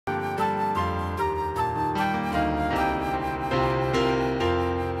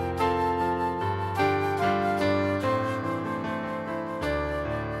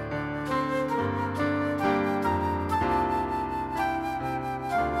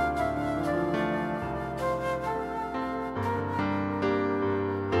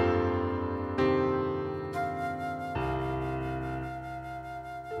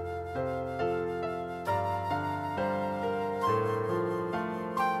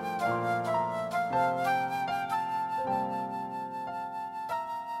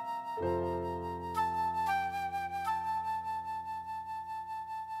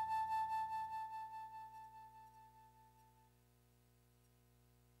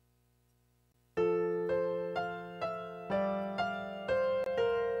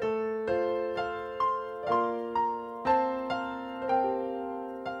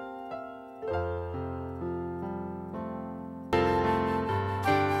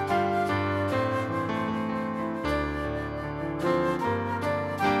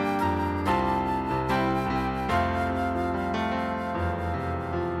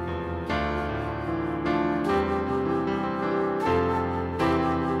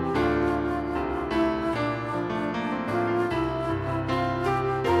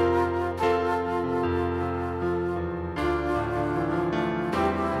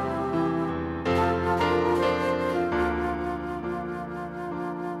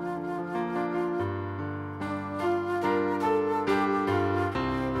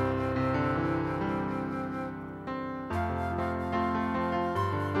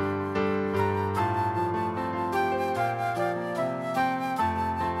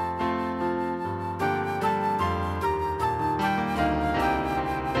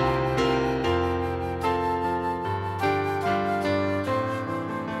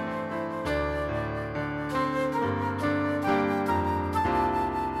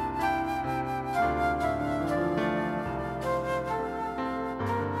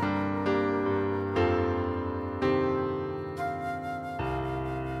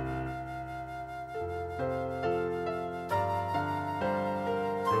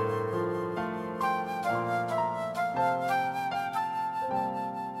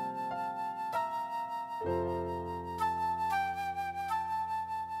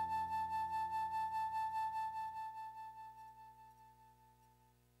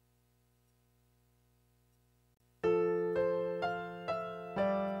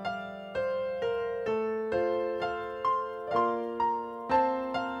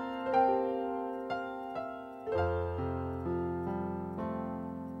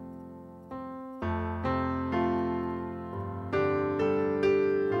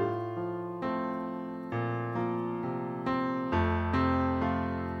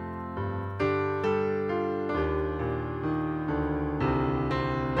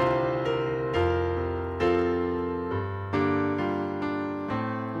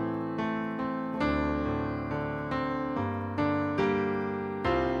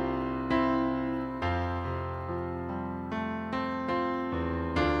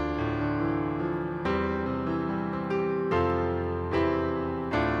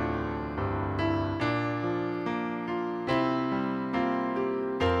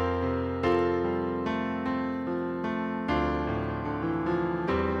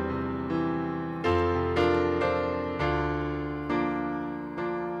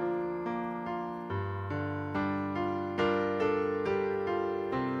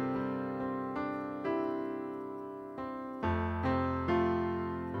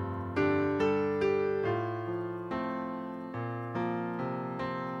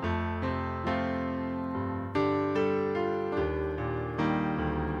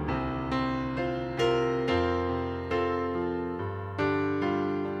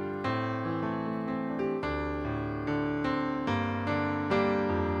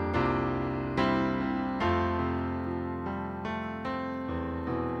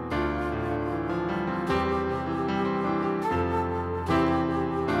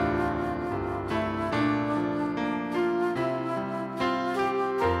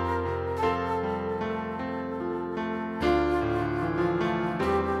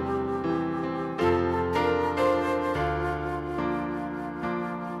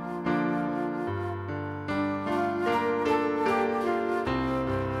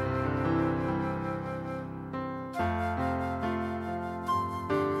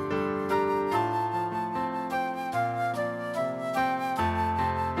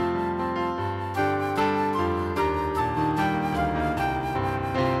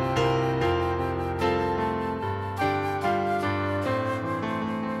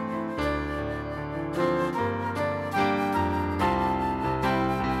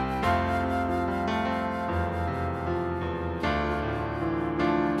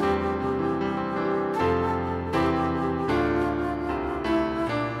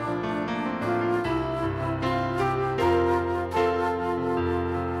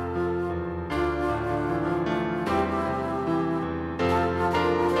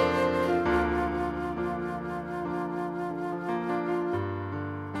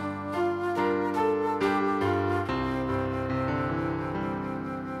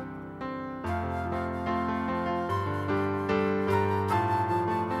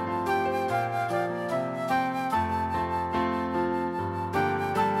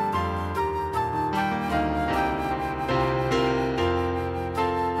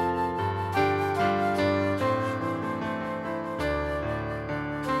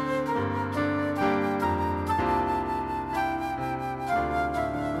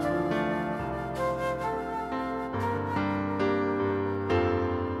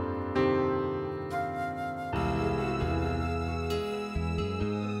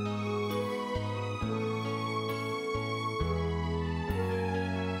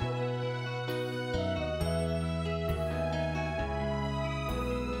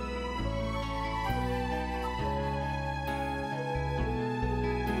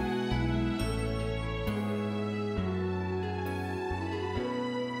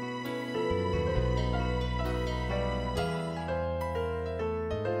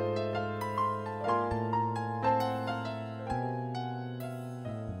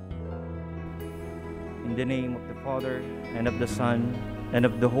In the name of the Father, and of the Son, and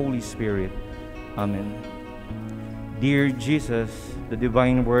of the Holy Spirit. Amen. Dear Jesus, the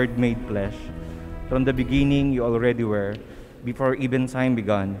divine Word made flesh, from the beginning you already were, before even time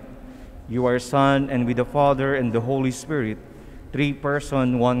began. You are Son, and with the Father and the Holy Spirit, three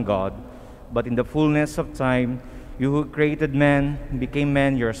person, one God. But in the fullness of time, you who created man became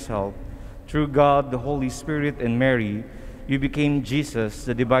man yourself. Through God, the Holy Spirit, and Mary, you became Jesus,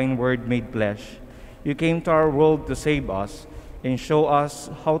 the divine Word made flesh. You came to our world to save us and show us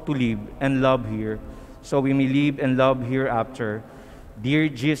how to live and love here, so we may live and love hereafter. Dear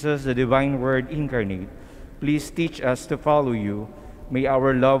Jesus, the divine Word incarnate, please teach us to follow you. May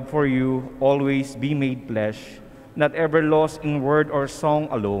our love for you always be made flesh, not ever lost in word or song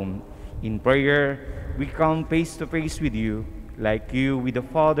alone. In prayer, we come face to face with you, like you with the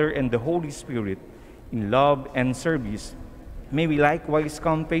Father and the Holy Spirit. In love and service, may we likewise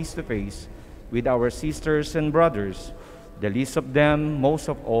come face to face with our sisters and brothers, the least of them most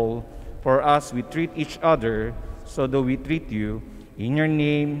of all. For us we treat each other, so do we treat you. In your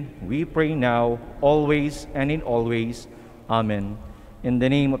name we pray now, always and in always. Amen. In the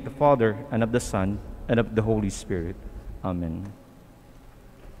name of the Father, and of the Son, and of the Holy Spirit. Amen.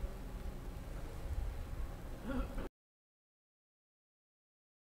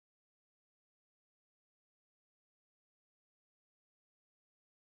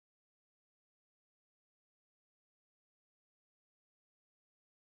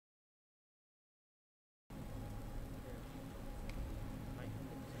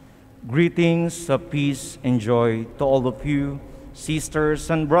 Greetings of peace and joy to all of you, sisters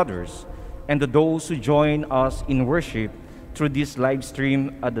and brothers, and to those who join us in worship through this live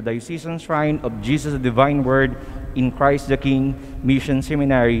stream at the Diocesan Shrine of Jesus the Divine Word in Christ the King Mission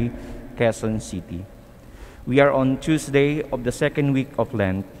Seminary, Quezon City. We are on Tuesday of the second week of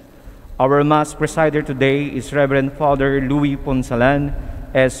Lent. Our Mass presider today is Reverend Father Louis Ponsalan,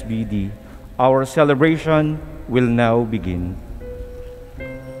 SBD. Our celebration will now begin.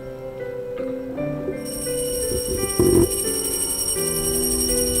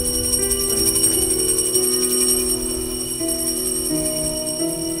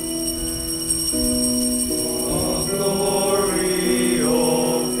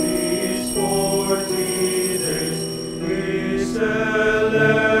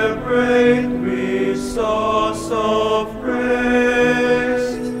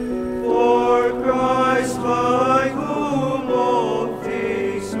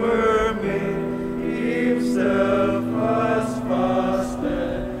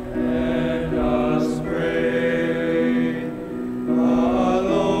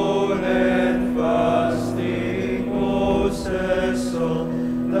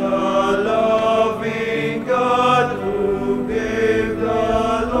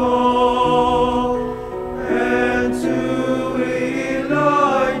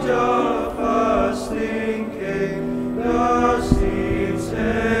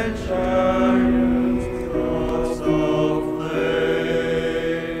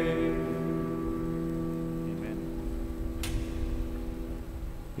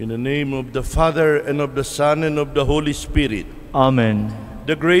 In the name of the Father, and of the Son, and of the Holy Spirit. Amen.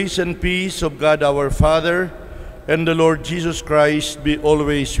 The grace and peace of God our Father and the Lord Jesus Christ be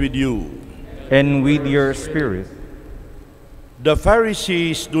always with you. And with your spirit. The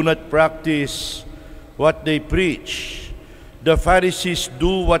Pharisees do not practice what they preach. The Pharisees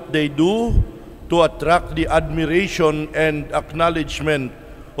do what they do to attract the admiration and acknowledgement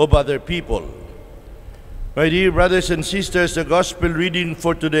of other people. My dear brothers and sisters, the gospel reading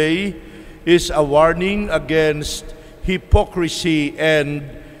for today is a warning against hypocrisy and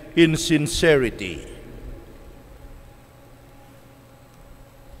insincerity.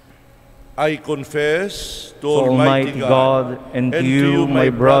 I confess to Almighty God and to you, my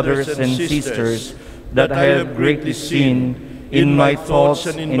brothers and sisters, that I have greatly sinned in my thoughts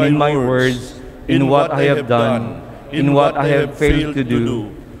and in my words, in what I have done, in what I have failed to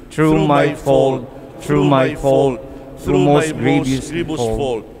do, through my fault, through most grievous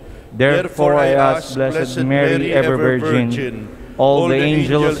fault. Therefore I ask Blessed Mary, ever Virgin, all the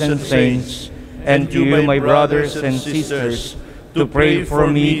angels and saints, and to you, my brothers and sisters, to pray for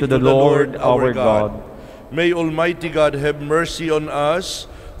me to the Lord our God. May Almighty God have mercy on us,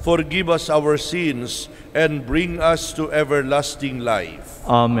 forgive us our sins, and bring us to everlasting life.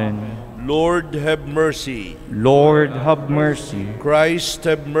 Amen. Lord, have mercy. Lord, have mercy. Christ,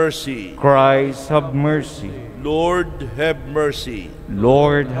 have mercy. Christ, have mercy. Lord, have mercy.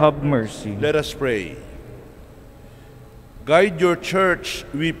 Lord, have mercy. Let us pray. Guide your church,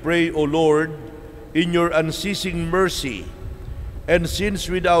 we pray, O Lord, in your unceasing mercy, And since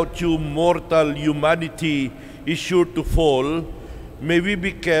without you mortal humanity is sure to fall, may we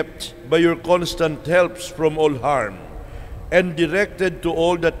be kept by your constant helps from all harm, and directed to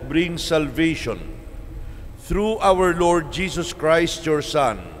all that brings salvation. Through our Lord Jesus Christ, your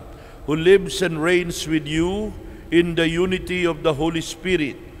Son, who lives and reigns with you in the unity of the Holy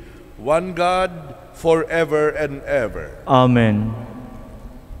Spirit, one God, forever and ever. Amen.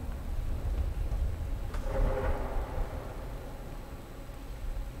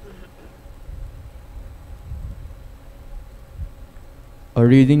 A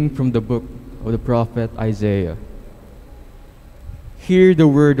reading from the book of the prophet Isaiah. Hear the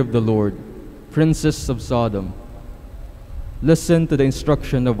word of the Lord, princes of Sodom. Listen to the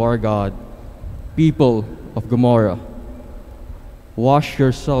instruction of our God, people of Gomorrah. Wash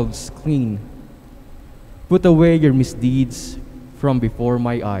yourselves clean. Put away your misdeeds from before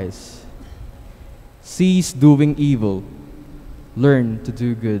my eyes. Cease doing evil. Learn to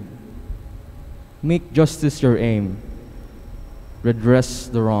do good. Make justice your aim. Redress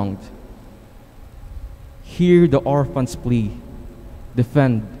the wronged. Hear the orphan's plea.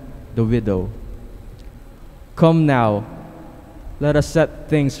 Defend the widow. Come now, let us set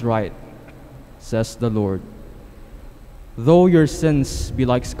things right, says the Lord. Though your sins be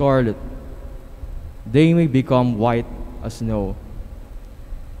like scarlet, they may become white as snow.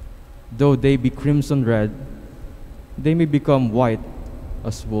 Though they be crimson red, they may become white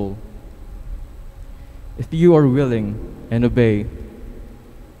as wool. If you are willing and obey,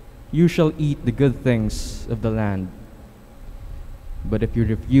 you shall eat the good things of the land. But if you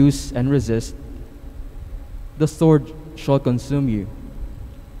refuse and resist, the sword shall consume you,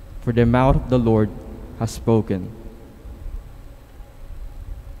 for the mouth of the Lord has spoken.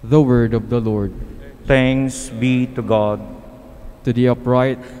 The word of the Lord. Thanks be to God. To the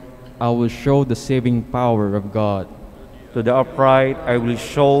upright I will show the saving power of God. To the upright I will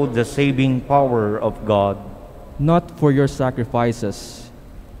show the saving power of God. Not for your sacrifices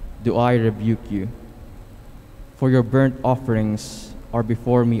do I rebuke you, for your burnt offerings are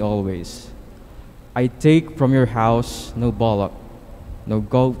before me always. I take from your house no bullock, no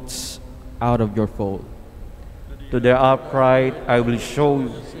goats out of your fold. To the upright I will show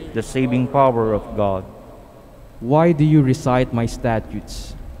the saving power of God. Why do you recite my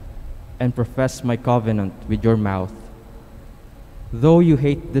statutes and profess my covenant with your mouth? Though you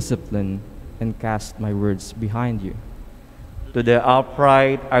hate discipline and cast my words behind you. To the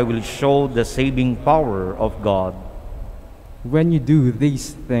upright I will show the saving power of God. When you do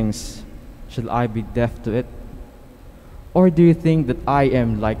these things, shall I be deaf to it? Or do you think that I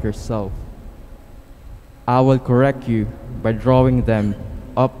am like yourself? I will correct you by drawing them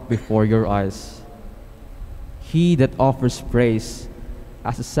up before your eyes. He that offers praise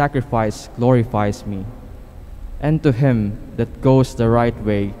as a sacrifice glorifies me, and to him that goes the right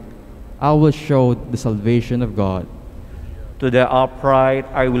way, I will show the salvation of God. To the upright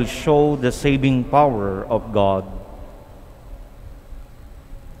I will show the saving power of God.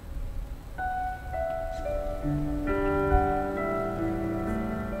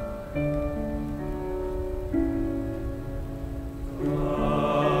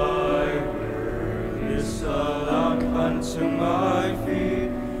 Unto my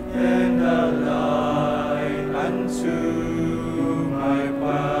feet and a light unto my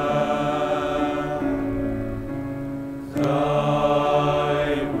path.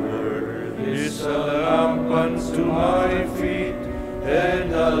 Thy word is a lamp unto my feet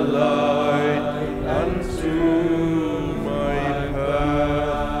and a light unto my path.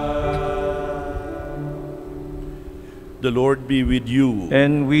 The Lord be with you.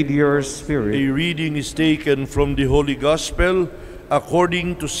 And with your A spirit. reading is taken from the Holy Gospel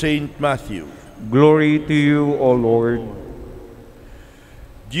according to Saint Matthew. Glory to you, O Lord.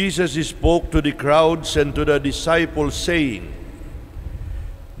 Jesus spoke to the crowds and to the disciples, saying,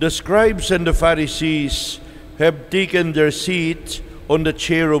 The scribes and the Pharisees have taken their seat on the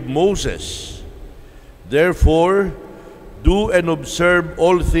chair of Moses. Therefore, do and observe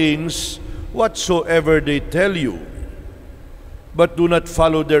all things whatsoever they tell you, but do not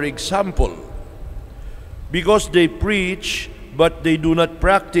follow their example, because they preach, but they do not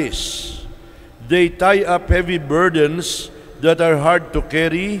practice. They tie up heavy burdens that are hard to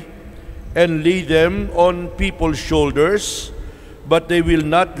carry and lay them on people's shoulders, but they will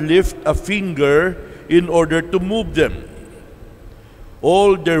not lift a finger in order to move them.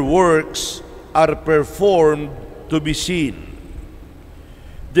 All their works are performed to be seen.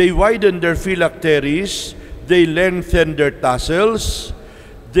 They widen their phylacteries, they lengthen their tassels,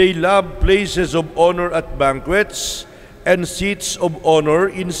 they love places of honor at banquets and seats of honor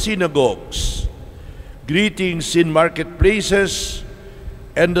in synagogues. greetings in marketplaces,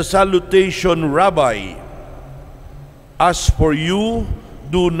 and the salutation, Rabbi. As for you,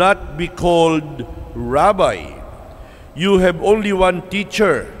 do not be called Rabbi. You have only one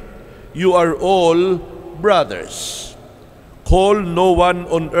teacher. You are all brothers. Call no one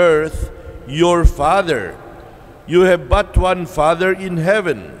on earth your father. You have but one Father in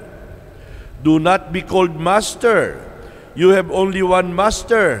heaven. Do not be called master. You have only one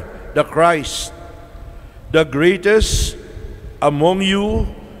master, the Christ. The greatest among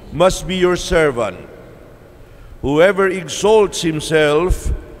you must be your servant. Whoever exalts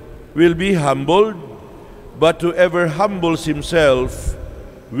himself will be humbled, but whoever humbles himself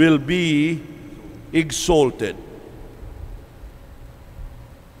will be exalted.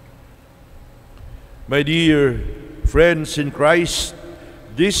 My dear friends in Christ,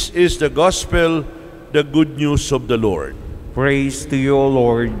 this is the gospel, the good news of the Lord. Praise to you, O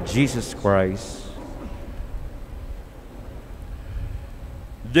Lord Jesus Christ.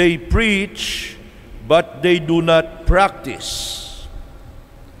 They preach, but they do not practice.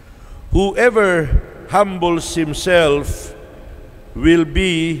 Whoever humbles himself will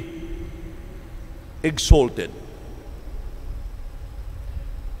be exalted.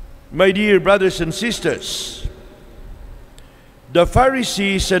 My dear brothers and sisters, the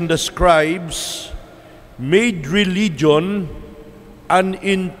Pharisees and the scribes made religion an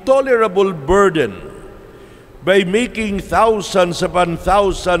intolerable burden by making thousands upon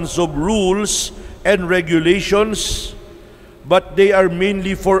thousands of rules and regulations, but they are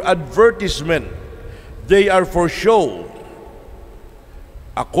mainly for advertisement. They are for show.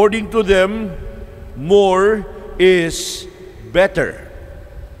 According to them, more is better.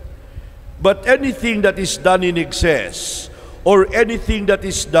 But anything that is done in excess, or anything that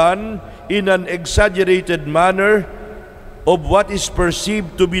is done in an exaggerated manner of what is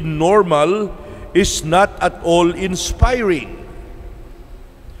perceived to be normal, is not at all inspiring.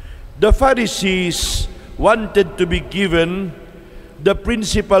 The Pharisees wanted to be given the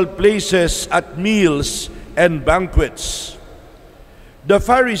principal places at meals and banquets. The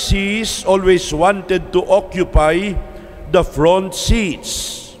Pharisees always wanted to occupy the front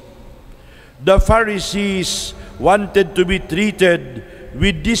seats. The Pharisees wanted to be treated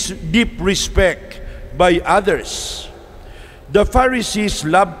with this deep respect by others. The Pharisees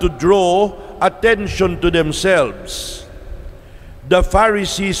loved to draw attention to themselves. The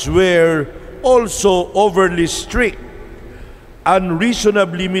Pharisees were also overly strict,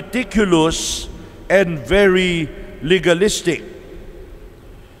 unreasonably meticulous, and very legalistic.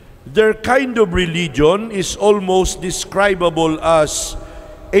 Their kind of religion is almost describable as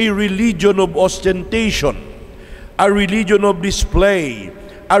a religion of ostentation, a religion of display,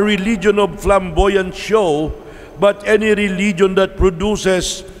 a religion of flamboyant show, but any religion that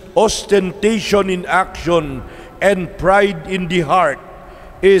produces ostentation in action and pride in the heart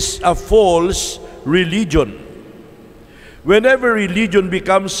is a false religion. Whenever religion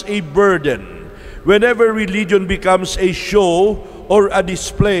becomes a burden, whenever religion becomes a show or a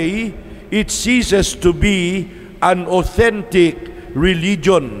display, it ceases to be an authentic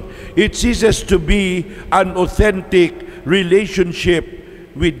religion. It ceases to be an authentic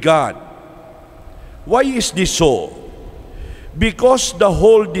relationship with God. Why is this so? Because the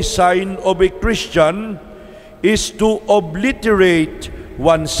whole design of a Christian is to obliterate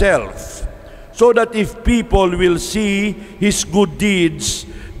oneself, so that if people will see his good deeds,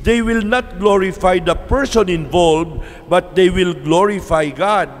 they will not glorify the person involved, but they will glorify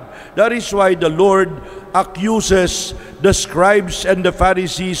God. That is why the Lord accuses the scribes and the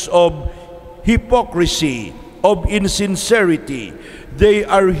Pharisees of hypocrisy, of insincerity. They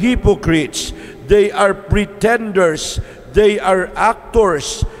are hypocrites. They are pretenders. They are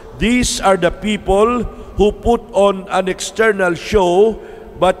actors. These are the people who put on an external show,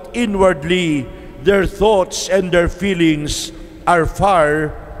 but inwardly their thoughts and their feelings are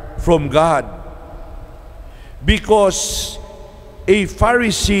far from God. Because a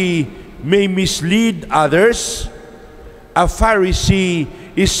Pharisee may mislead others, a Pharisee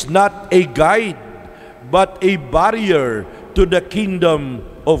is not a guide, but a barrier to the kingdom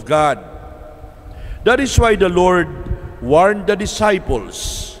of God. That is why the Lord warned the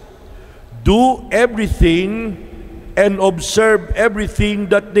disciples, do everything and observe everything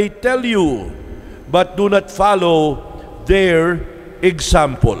that they tell you, but do not follow their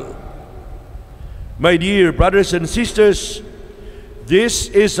example. My dear brothers and sisters, this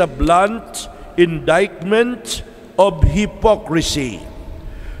is a blunt indictment of hypocrisy.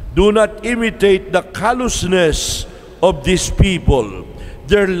 Do not imitate the callousness of these people,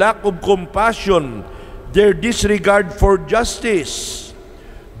 their lack of compassion, their disregard for justice.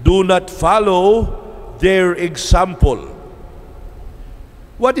 Do not follow their example.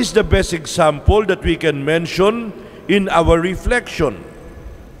 What is the best example that we can mention in our reflection?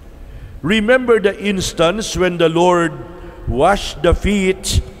 Remember the instance when the Lord washed the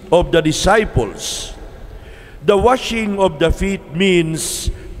feet of the disciples. The washing of the feet means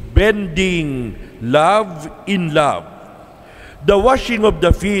bending love in love. The washing of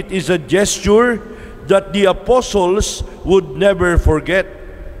the feet is a gesture that the apostles would never forget,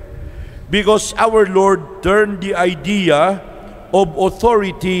 because our Lord turned the idea of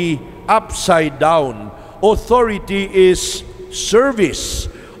authority upside down. Authority is service.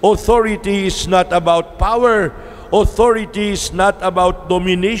 Authority is not about power. Authority is not about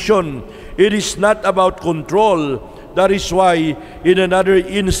domination. It is not about control. That is why in another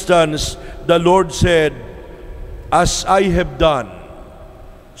instance, the Lord said, "As I have done,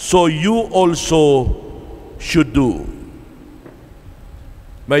 so you also should do."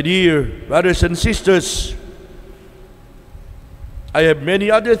 My dear brothers and sisters, I have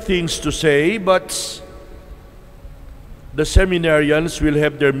many other things to say, but the seminarians will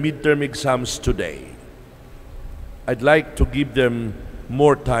have their midterm exams today. I'd like to give them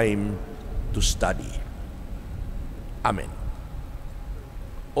more time to study. Amen.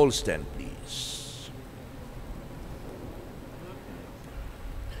 All stand, please.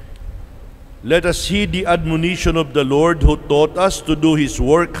 Let us heed the admonition of the Lord, who taught us to do His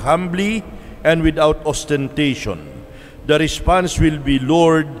work humbly and without ostentation. The response will be,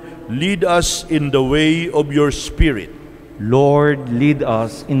 "Lord, lead us in the way of your Spirit." Lord, lead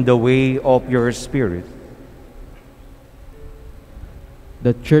us in the way of your Spirit.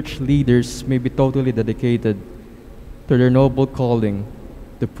 That church leaders may be totally dedicated to their noble calling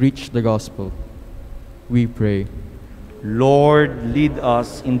to preach the gospel, we pray. Lord, lead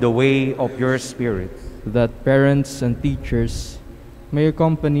us in the way of your Spirit. That parents and teachers may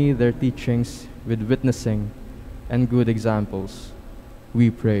accompany their teachings with witnessing and good examples, we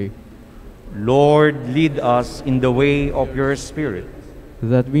pray. Lord, lead us in the way of your Spirit.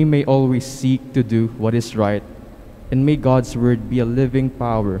 That we may always seek to do what is right, and may God's word be a living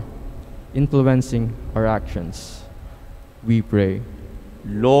power, influencing our actions, we pray.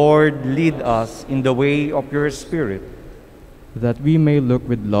 Lord, lead us in the way of your Spirit. That we may look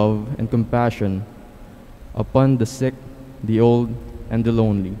with love and compassion upon the sick, the old, and the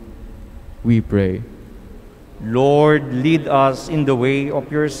lonely, we pray. Lord, lead us in the way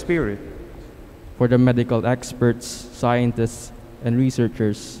of your Spirit. For the medical experts, scientists, and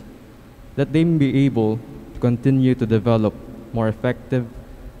researchers, that they may be able to continue to develop more effective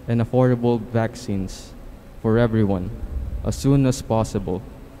and affordable vaccines for everyone as soon as possible,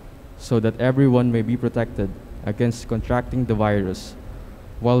 so that everyone may be protected against contracting the virus,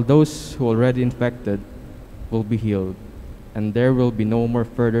 while those who are already infected will be healed, and there will be no more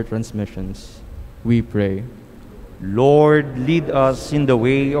further transmissions, we pray. Lord, lead us in the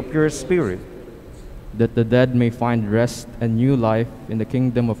way of your Spirit. That the dead may find rest and new life in the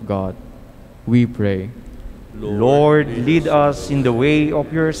kingdom of God, we pray. Lord, lead us in the way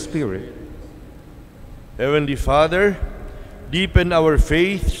of your Spirit. Heavenly Father, deepen our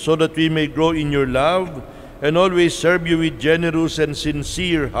faith so that we may grow in your love and always serve you with generous and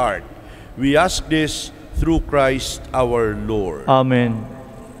sincere heart. We ask this through Christ our Lord. Amen.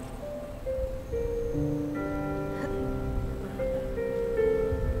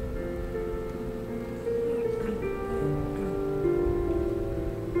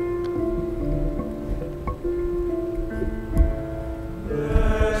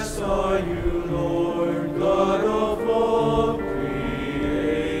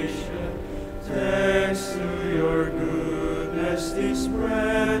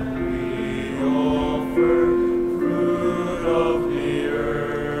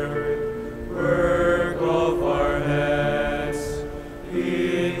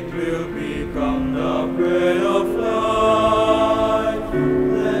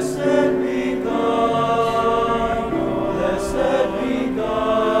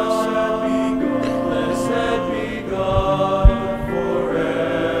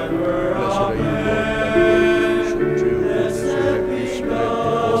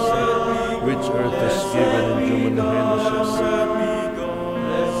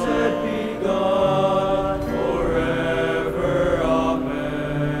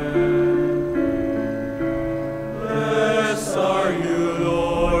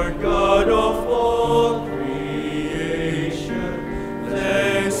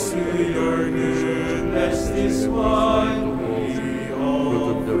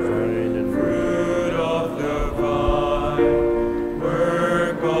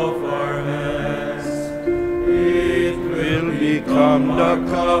 Come down. the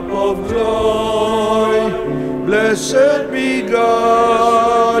cup of joy. Blessed be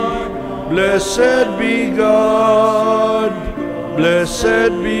God, blessed be God,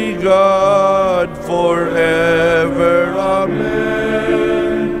 blessed be God forever.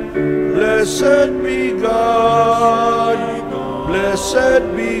 Amen. Blessed be God,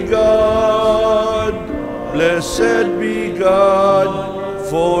 blessed be God, blessed be God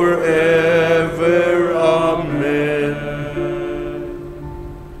forever. Amen.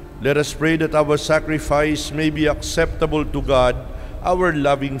 Let us pray that our sacrifice may be acceptable to God, our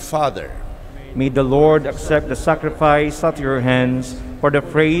loving Father. May the Lord accept the sacrifice at your hands for the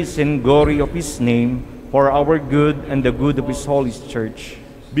praise and glory of his name, for our good and the good of his holy church.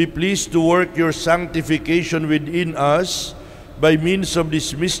 Be pleased to work your sanctification within us by means of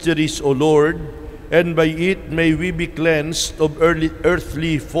these mysteries, O Lord, and by it may we be cleansed of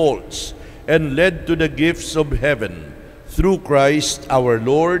earthly faults and led to the gifts of heaven. Through Christ our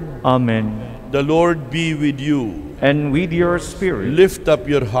Lord. Amen. The Lord be with you. And with your spirit. Lift up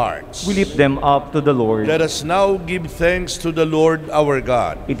your hearts. We lift them up to the Lord. Let us now give thanks to the Lord our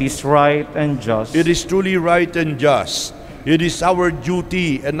God. It is right and just. It is truly right and just. It is our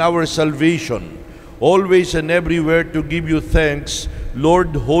duty and our salvation, always and everywhere to give you thanks,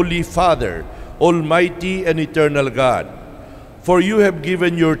 Lord, Holy Father, Almighty and eternal God. For you have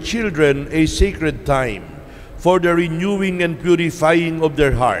given your children a sacred time for the renewing and purifying of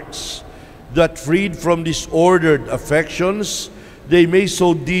their hearts, that freed from disordered affections, they may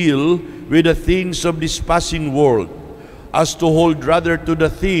so deal with the things of this passing world, as to hold rather to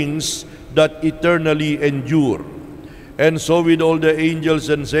the things that eternally endure. And so with all the angels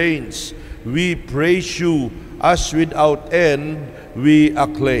and saints, we praise you, as without end we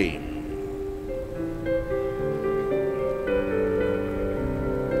acclaim.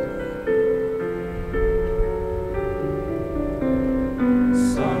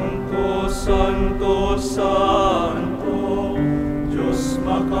 Santo, Santo, Diyos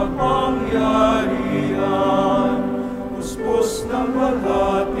makapangyarihan, puspos ng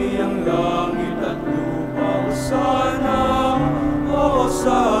paghati ang langit at lupa. Hosana,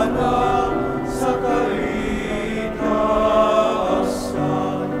 Hosana, sa kaitaasan,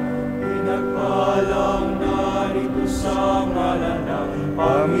 pinagpalang narito sa ngalan ng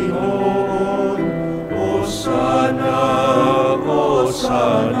Panginoon. Hosana,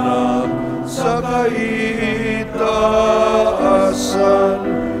 Hosana, sa kaitaasan.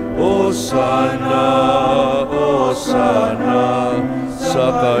 Hosana, Hosana,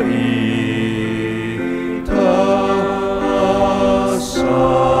 sa kaitaasan.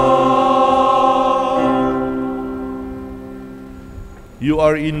 You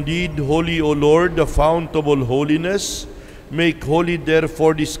are indeed holy, O Lord, the fount of all holiness. Make holy,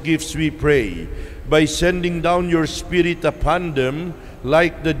 therefore, these gifts, we pray, by sending down your Spirit upon them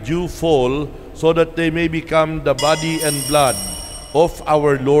like the dew fall, so that they may become the body and blood of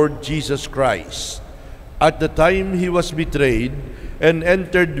our Lord Jesus Christ. At the time he was betrayed and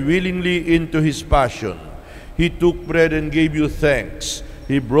entered willingly into his passion, he took bread and gave you thanks.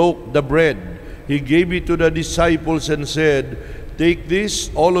 He broke the bread. He gave it to the disciples and said, "Take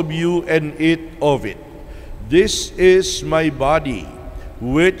this, all of you, and eat of it. This is my body,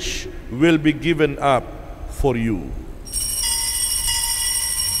 which will be given up for you."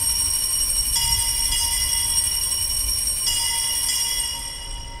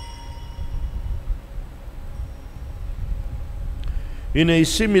 In a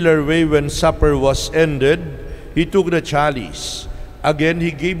similar way, when supper was ended, he took the chalice. Again,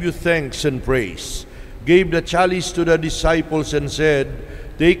 he gave you thanks and praise, gave the chalice to the disciples and said,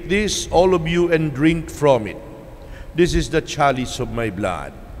 "Take this, all of you, and drink from it. This is the chalice of my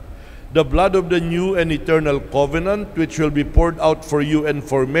blood, the blood of the new and eternal covenant, which will be poured out for you and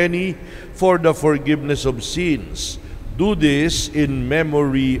for many for the forgiveness of sins. Do this in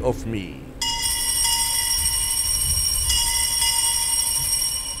memory of me."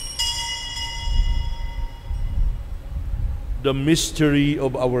 The mystery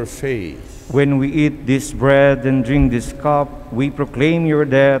of our faith. When we eat this bread and drink this cup, we proclaim your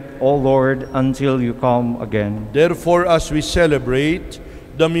death, O Lord, until you come again. Therefore, as we celebrate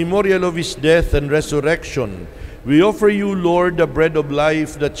the memorial of his death and resurrection, we offer you, Lord, the bread of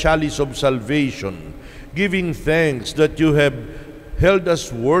life, the chalice of salvation, giving thanks that you have held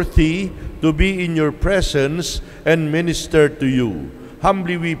us worthy to be in your presence and minister to you.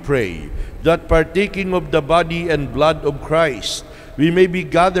 Humbly we pray that partaking of the body and blood of Christ, we may be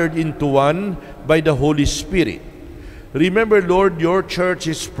gathered into one by the Holy Spirit. Remember, Lord, your church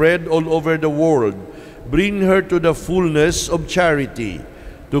is spread all over the world. Bring her to the fullness of charity,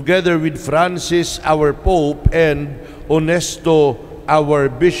 together with Francis, our Pope, and Honesto, our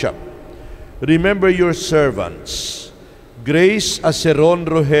Bishop. Remember your servants, Grace Aceron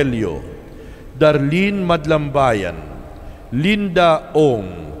Rogelio, Darlene Madlambayan, Linda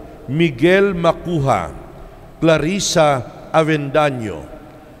Ong, Miguel Macuja, Clarissa Avendaño,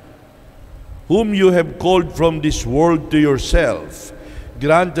 whom you have called from this world to yourself.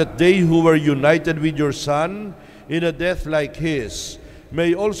 Grant that they who were united with your Son in a death like his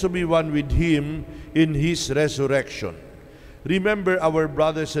may also be one with him in his resurrection. Remember our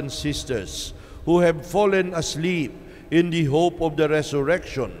brothers and sisters who have fallen asleep in the hope of the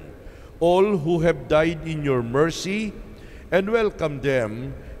resurrection, all who have died in your mercy, and welcome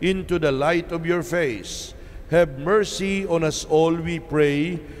them into the light of your face. Have mercy on us all, we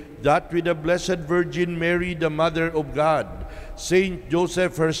pray, that with the Blessed Virgin Mary, the Mother of God, Saint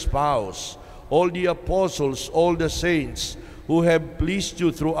Joseph, her spouse, all the apostles, all the saints who have pleased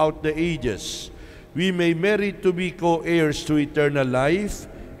you throughout the ages, we may merit to be co-heirs to eternal life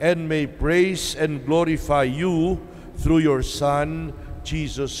and may praise and glorify you through your Son,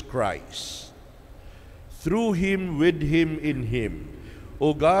 Jesus Christ. Through him, with him, in him,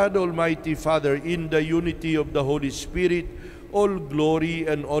 O God, Almighty Father, in the unity of the Holy Spirit, all glory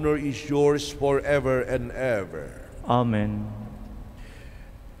and honor is yours forever and ever. Amen.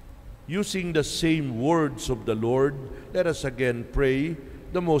 Using the same words of the Lord, let us again pray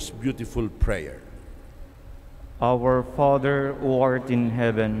the most beautiful prayer. Our Father, who art in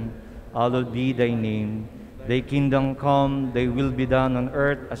heaven, hallowed be thy name. Thy kingdom come, thy will be done on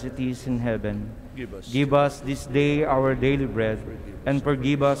earth as it is in heaven. Give us this day our daily bread, and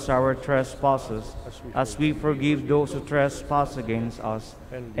forgive us our trespasses, as we forgive those who trespass against us.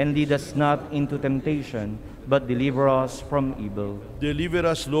 And lead us not into temptation, but deliver us from evil. Deliver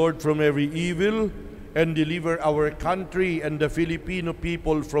us, Lord, from every evil, and deliver our country and the Filipino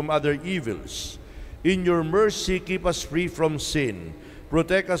people from other evils. In your mercy, keep us free from sin.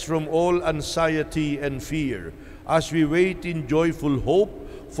 Protect us from all anxiety and fear, as we wait in joyful hope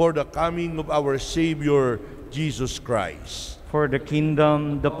for the coming of our Savior, Jesus Christ. For the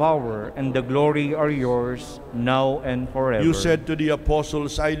kingdom, the power, and the glory are yours, now and forever. You said to the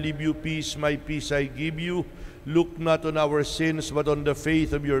apostles, I leave you peace, my peace I give you. Look not on our sins, but on the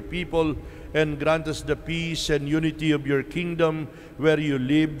faith of your people, and grant us the peace and unity of your kingdom, where you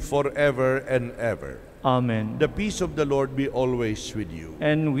live forever and ever. Amen. The peace of the Lord be always with you.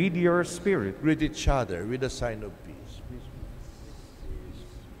 And with your spirit. Greet each other with a sign of peace.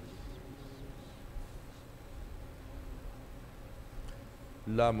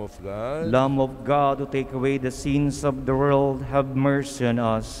 Lamb of God, Lamb of God, who take away the sins of the world, have mercy on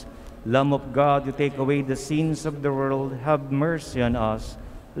us. Lamb of God, who take away the sins of the world, have mercy on us.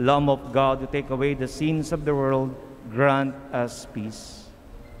 Lamb of God, who take away the sins of the world, grant us peace.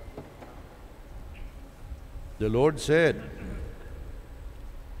 The Lord said,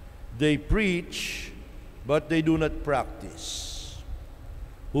 they preach, but they do not practice.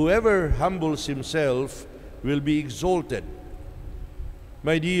 Whoever humbles himself will be exalted.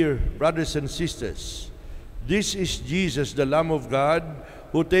 My dear brothers and sisters, this is Jesus, the Lamb of God,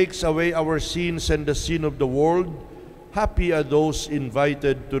 who takes away our sins and the sin of the world. Happy are those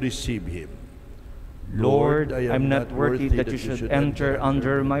invited to receive him. Lord, I am not worthy that you should enter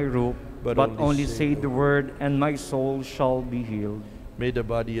under my roof, but only say the word, and my soul shall be healed. May the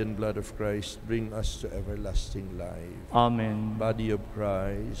body and blood of Christ bring us to everlasting life. Amen. Body of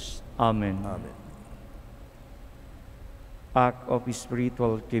Christ. Amen. Amen. Act of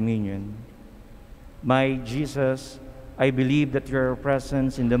spiritual communion. My Jesus, I believe that your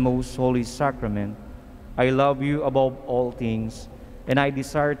presence in the most holy sacrament. I love you above all things, and I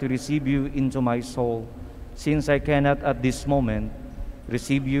desire to receive you into my soul. Since I cannot at this moment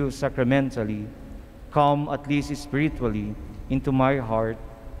receive you sacramentally, come at least spiritually into my heart.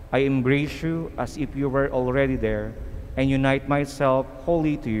 I embrace you as if you were already there, and unite myself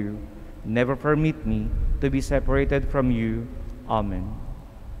wholly to you. Never permit me to be separated from you. Amen.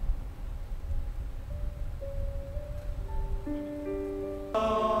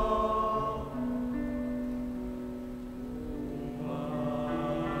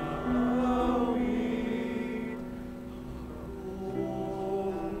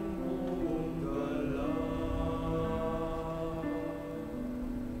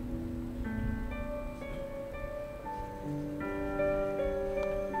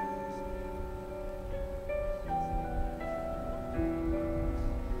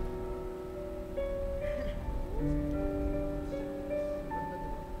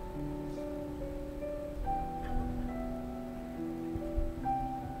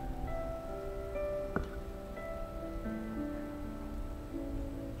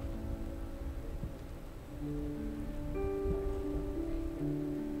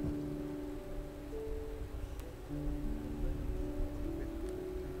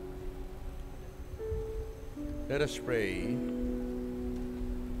 Let us pray.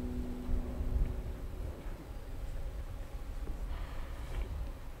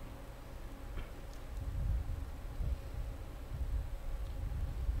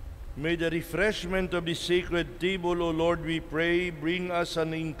 May the refreshment of the sacred table, O Lord, we pray, bring us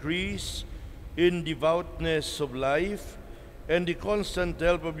an increase in devoutness of life and the constant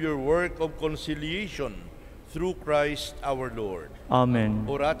help of your work of conciliation through Christ our Lord. Amen.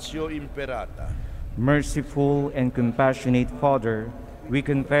 Oratio Imperata. Merciful and compassionate Father, we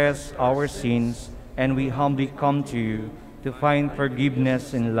confess our sins and we humbly come to you to find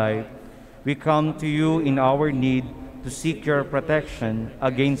forgiveness in life. We come to you in our need to seek your protection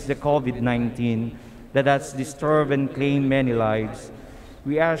against the COVID-19 that has disturbed and claimed many lives.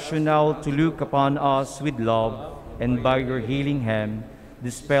 We ask you now to look upon us with love and by your healing hand,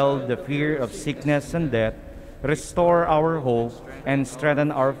 dispel the fear of sickness and death, restore our hope, and strengthen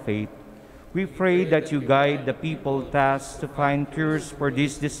our faith. We pray that you guide the people tasked to find cures for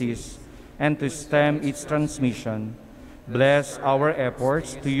this disease and to stem its transmission. Bless our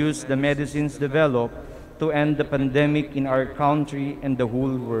efforts to use the medicines developed to end the pandemic in our country and the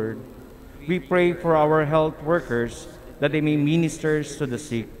whole world. We pray for our health workers that they may minister to the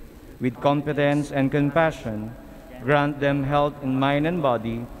sick with confidence and compassion. Grant them health in mind and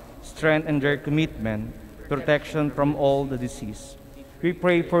body, strength in their commitment, protection from all the disease. We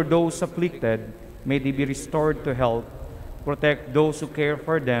pray for those afflicted, may they be restored to health. Protect those who care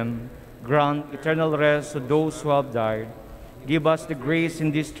for them. Grant eternal rest to those who have died. Give us the grace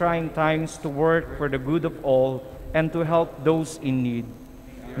in these trying times to work for the good of all and to help those in need.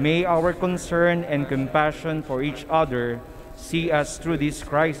 May our concern and compassion for each other see us through this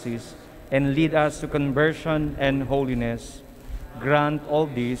crisis and lead us to conversion and holiness. Grant all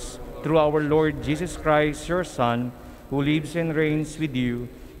this through our Lord Jesus Christ, your Son, who lives and reigns with you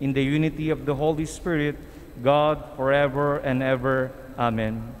in the unity of the Holy Spirit, God, forever and ever.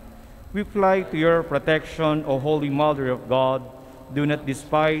 Amen. We fly to your protection, O Holy Mother of God. Do not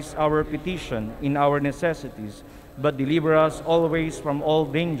despise our petition in our necessities, but deliver us always from all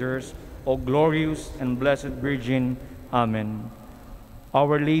dangers, O glorious and blessed Virgin. Amen.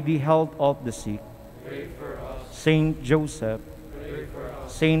 Our Lady, health of the sick. Pray for us. Saint Joseph. Pray for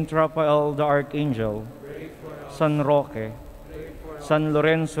us. Saint Raphael the Archangel. Pray for us. San Roque. Pray for us. San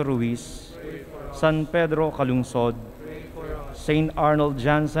Lorenzo Ruiz. Pray for us. San Pedro Calungsod. Pray for us. Saint Arnold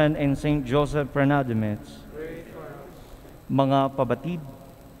Jansen and Saint Joseph Fernandez. Pray for us. Mga pabatid,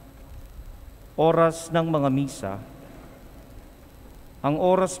 oras ng mga misa. Ang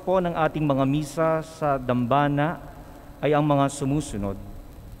oras po ng ating mga misa sa dambana ay ang mga sumusunod.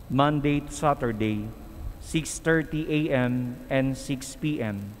 Monday to Saturday, 6:30 a.m. and 6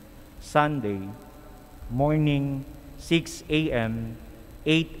 p.m. Sunday, morning, 6 a.m.,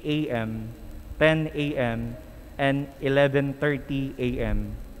 8 a.m., 10 a.m., and 11:30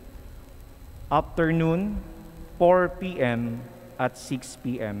 a.m. Afternoon, 4 p.m. at 6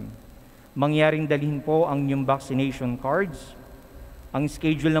 p.m. Mangyaring dalhin po ang inyong vaccination cards. Ang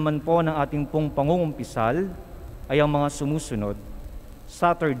schedule naman po ng ating pong pangungumpisal ay ang mga sumusunod.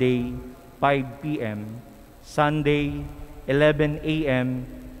 Saturday, 5 p.m. Sunday, 11 a.m.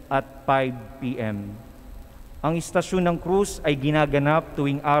 at 5 p.m. Ang istasyon ng krus ay ginaganap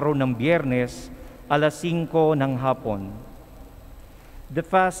tuwing araw ng Biyernes, alas 5 ng hapon. The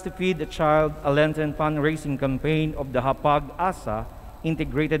Fast to Feed a Child, a Lenten fundraising campaign of the Hapag-Asa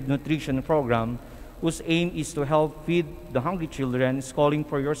Integrated Nutrition Program, whose aim is to help feed the hungry children, is calling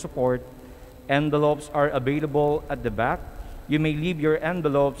for your support. Envelopes are available at the back. You may leave your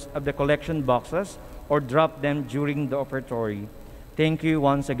envelopes at the collection boxes or drop them during the offertory. Thank you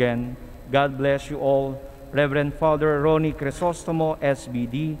once again. God bless you all. Reverend Father Ronnie Crisostomo,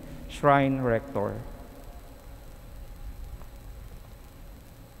 SBD, Shrine Rector.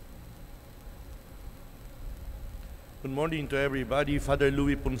 Good morning to everybody. Father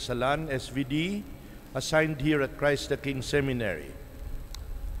Louis Punsalan, SVD, assigned here at Christ the King Seminary.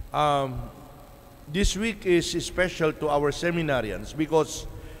 This week is special to our seminarians because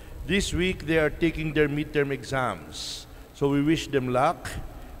this week they are taking their midterm exams. So we wish them luck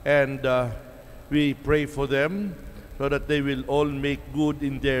and we pray for them so that they will all make good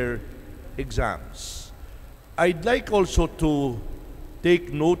in their exams. I'd like also to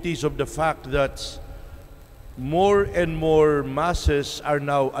take notice of the fact that more and more masses are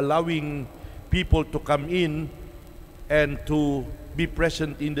now allowing people to come in and to be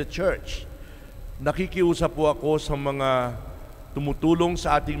present in the church. Nakikiusap po ako sa mga tumutulong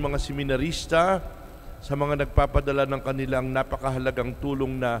sa ating mga seminarista, sa mga nagpapadala ng kanilang napakahalagang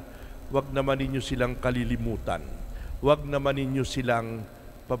tulong na wag naman ninyo silang kalilimutan. Wag naman ninyo silang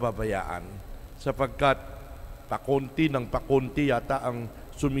pababayaan. Sapagkat pakonti ng pakonti yata ang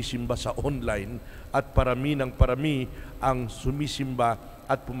sumisimba sa online at parami ng parami ang sumisimba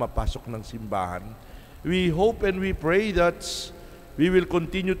at pumapasok ng simbahan. We hope and we pray that we will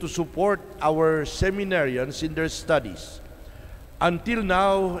continue to support our seminarians in their studies. Until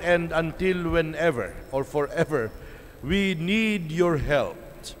now and until whenever or forever, we need your help.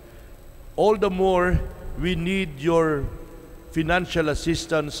 All the more, we need your financial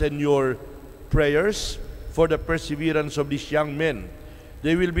assistance and your prayers for the perseverance of these young men.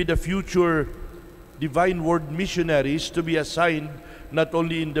 They will be the future Divine Word missionaries to be assigned not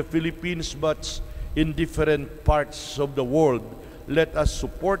only in the Philippines but in different parts of the world. Let us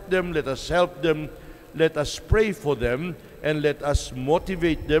support them, let us help them, let us pray for them, and let us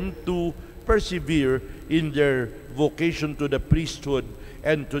motivate them to persevere in their vocation to the priesthood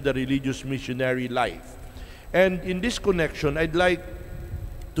and to the religious missionary life. And in this connection, I'd like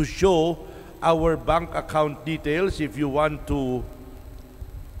to show our bank account details if you want to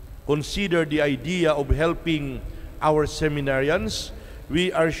consider the idea of helping our seminarians.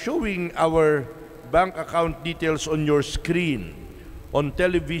 We are showing our bank account details on your screen, on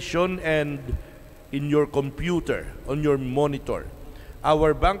television, and in your computer, on your monitor.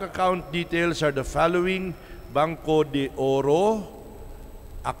 Our bank account details are the following: Banco de Oro,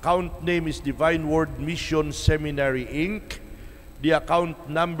 account name is Divine Word Mission Seminary Inc. The account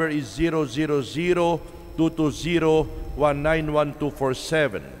number is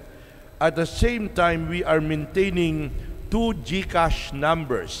 000-220-191-247. At the same time, we are maintaining two GCash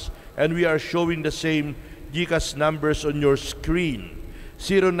numbers, and we are showing the same GCash numbers on your screen: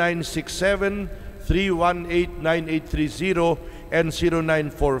 0967-318-9830 and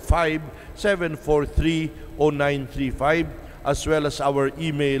 0945-743-0935, as well as our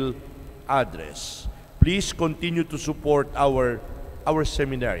email address. Please continue to support our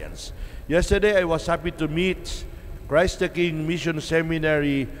seminarians. Yesterday, I was happy to meet Christ the King Mission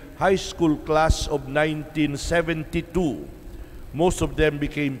Seminary High School class of 1972. Most of them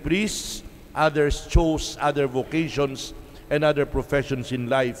became priests, others chose other vocations and other professions in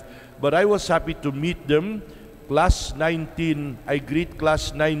life. But I was happy to meet them. I greet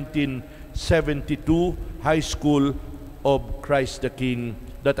class 1972 High School of Christ the King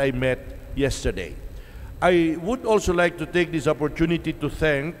that I met yesterday. I would also like to take this opportunity to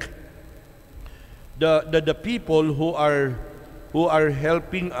thank the people who are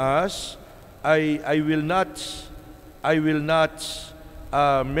helping us. I will not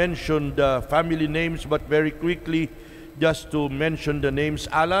mention the family names, but very quickly, just to mention the names.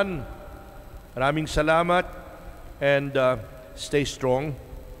 Alan, maraming salamat, and stay strong.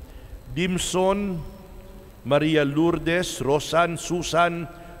 Dimson, Maria Lourdes, Rosan, Susan,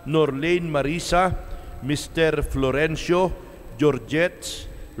 Norlane, Marisa, Mr. Florencio, Georgette,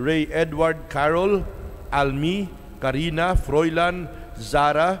 Ray Edward, Carol, Almi, Karina, Froilan,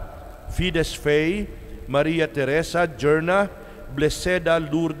 Zara, Fides Faye, Maria Teresa, Jerna, Blesseda,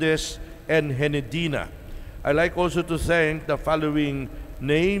 Lourdes, and Henedina. I like also to thank the following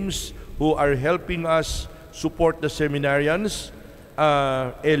names who are helping us support the seminarians: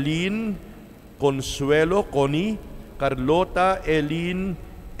 Eileen, Consuelo, Connie, Carlota, Eileen,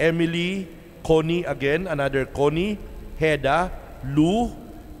 Emily, Connie again, another Connie, Heda, Lou,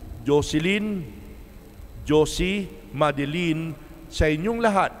 Jocelyn, Josie, Madeline, sa inyong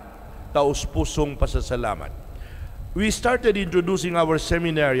lahat, taus-pusong pasasalamat. We started introducing our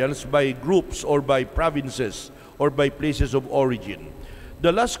seminarians by groups or by provinces or by places of origin.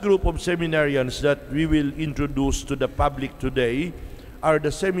 The last group of seminarians that we will introduce to the public today are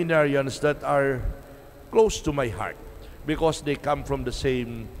the seminarians that are close to my heart because they come from the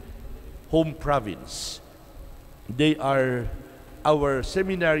same home province. They are our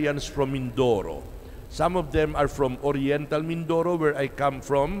seminarians from Mindoro. Some of them are from Oriental Mindoro, where I come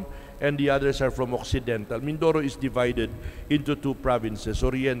from, and the others are from Occidental. Mindoro is divided into two provinces,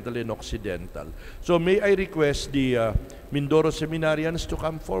 Oriental and Occidental. So may I request the Mindoro seminarians to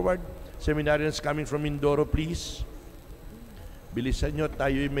come forward? Seminarians coming from Mindoro, please. Bilisan nyo,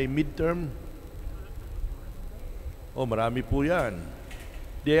 tayo may midterm. Oh, marami po yan.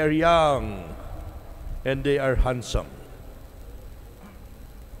 They are young and they are handsome.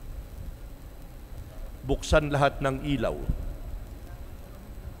 Buksan lahat ng ilaw.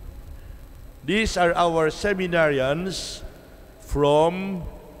 These are our seminarians from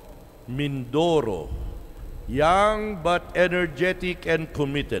Mindoro, young but energetic and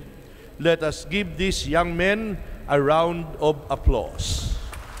committed. Let us give these young men a round of applause.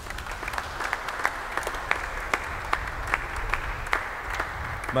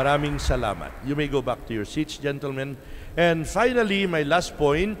 Maraming salamat. You may go back to your seats, gentlemen. And finally, my last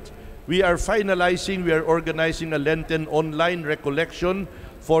point, we are organizing a Lenten online recollection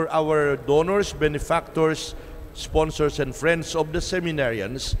for our donors, benefactors, sponsors, and friends of the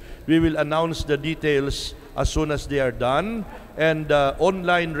seminarians. We will announce the details as soon as they are done. And the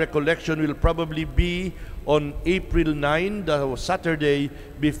online recollection will probably be on April 9, the Saturday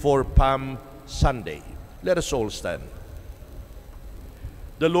before Palm Sunday. Let us all stand.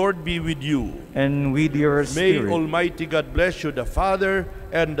 The Lord be with you. And with your May spirit. Almighty God bless you, the Father,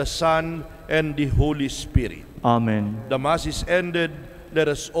 and the Son, and the Holy Spirit. Amen. The Mass is ended. Let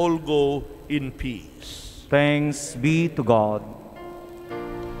us all go in peace. Thanks be to God.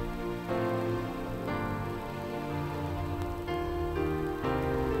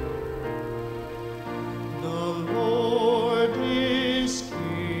 The Lord is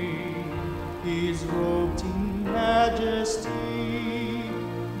King, He is robed in majesty.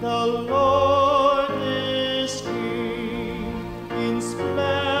 The Lord is King, in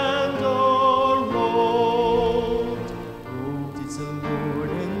splendor robed. Robed is the Lord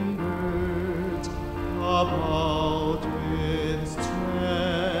and girt about with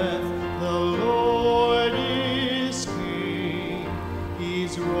strength. The Lord is King, He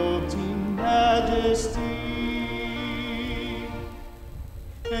is robed in majesty.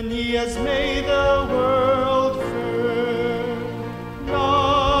 And He has made the world firm,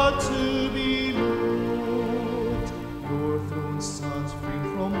 not to be moved. Your throne stands free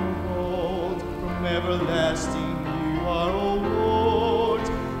from old, from everlasting you are, O Lord.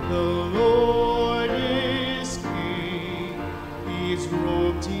 The Lord is King, He is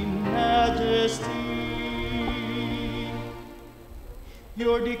robed in majesty.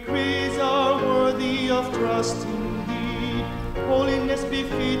 Your decrees are worthy of trust indeed. Holiness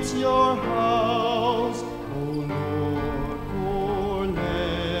befits your house, O Lord, for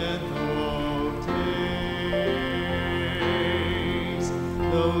length of days.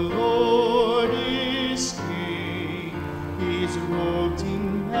 The Lord is King, He is robed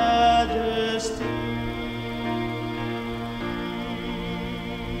in majesty.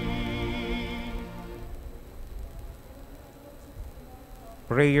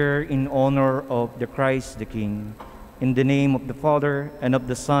 Prayer in honor of the Christ the King. In the name of the Father, and of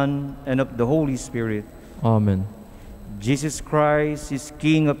the Son, and of the Holy Spirit. Amen. Jesus Christ is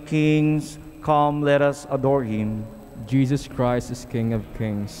King of kings. Come, let us adore Him. Jesus Christ is King of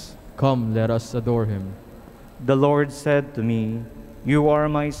kings. Come, let us adore Him. The Lord said to me, You are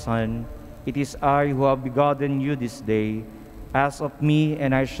my Son. It is I who have begotten you this day. Ask of me,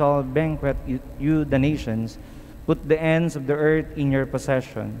 and I shall banquet you the nations. Put the ends of the earth in your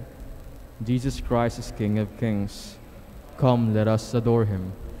possession. Jesus Christ is King of kings. Come, let us adore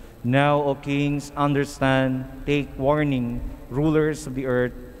Him. Now, O kings, understand, take warning, rulers of the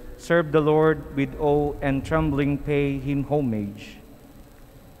earth. Serve the Lord with awe and trembling, pay Him homage.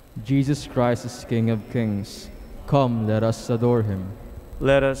 Jesus Christ is King of kings. Come, let us adore Him.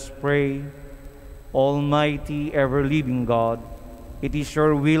 Let us pray. Almighty, ever-living God, it is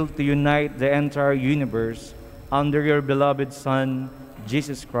your will to unite the entire universe under your beloved Son,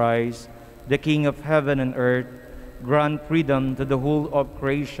 Jesus Christ, the King of heaven and earth. Grant freedom to the whole of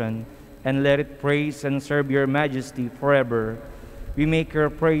creation, and let it praise and serve your majesty forever. We make your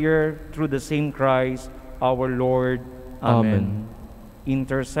prayer through the same Christ, our Lord. Amen.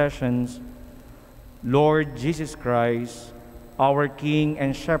 Intercessions. Lord Jesus Christ, our King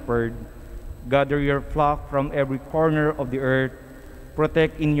and Shepherd, gather your flock from every corner of the earth.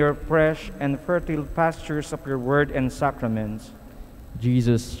 Protect in your fresh and fertile pastures of your word and sacraments.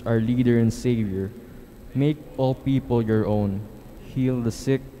 Jesus, our leader and Savior, make all people your own. Heal the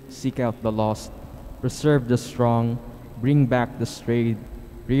sick, seek out the lost, preserve the strong, bring back the strayed,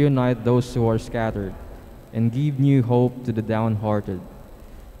 reunite those who are scattered, and give new hope to the downhearted.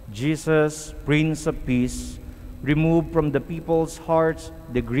 Jesus, Prince of Peace, remove from the people's hearts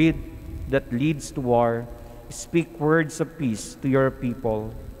the greed that leads to war. Speak words of peace to your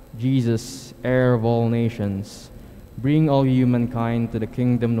people. Jesus, heir of all nations, bring all humankind to the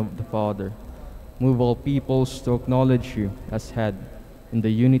kingdom of the Father. Move all peoples to acknowledge you as head in the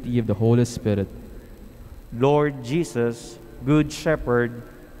unity of the Holy Spirit. Lord Jesus, Good Shepherd,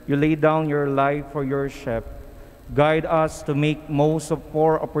 you lay down your life for your sheep. Guide us to make most of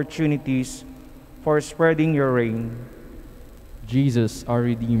our opportunities for spreading your reign. Jesus, our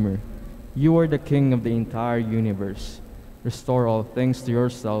Redeemer, you are the King of the entire universe. Restore all things to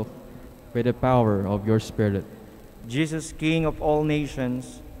yourself by the power of your Spirit. Jesus, King of all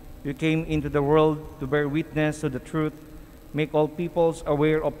nations, you came into the world to bear witness to the truth. Make all peoples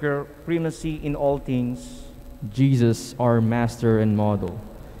aware of your primacy in all things. Jesus, our Master and model,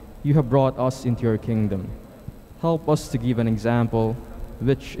 you have brought us into your kingdom. Help us to give an example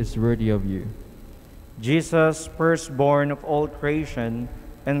which is worthy of you. Jesus, firstborn of all creation,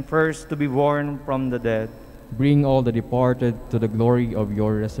 and first to be born from the dead, bring all the departed to the glory of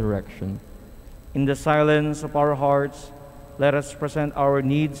your resurrection. in the silence of our hearts, let us present our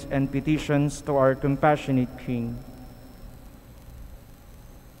needs and petitions to our compassionate King.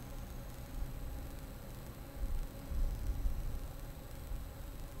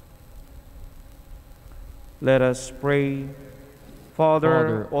 Let us pray.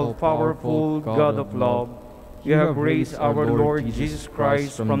 Father, all-powerful God of love, you have raised our Lord Jesus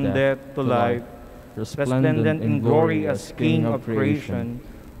Christ from death to life, resplendent in glory as King of creation.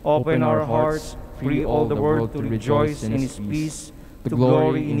 Open our hearts, free all the world to rejoice in His peace, to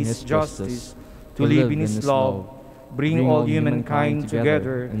glory in His justice, to live in His love. Bring all humankind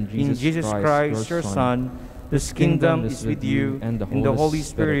together in Jesus Christ, your Son, whose kingdom is with you and the Holy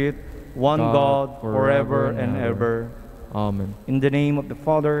Spirit, one God, forever and ever. Amen. In the name of the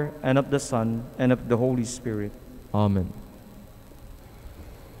Father, and of the Son, and of the Holy Spirit. Amen.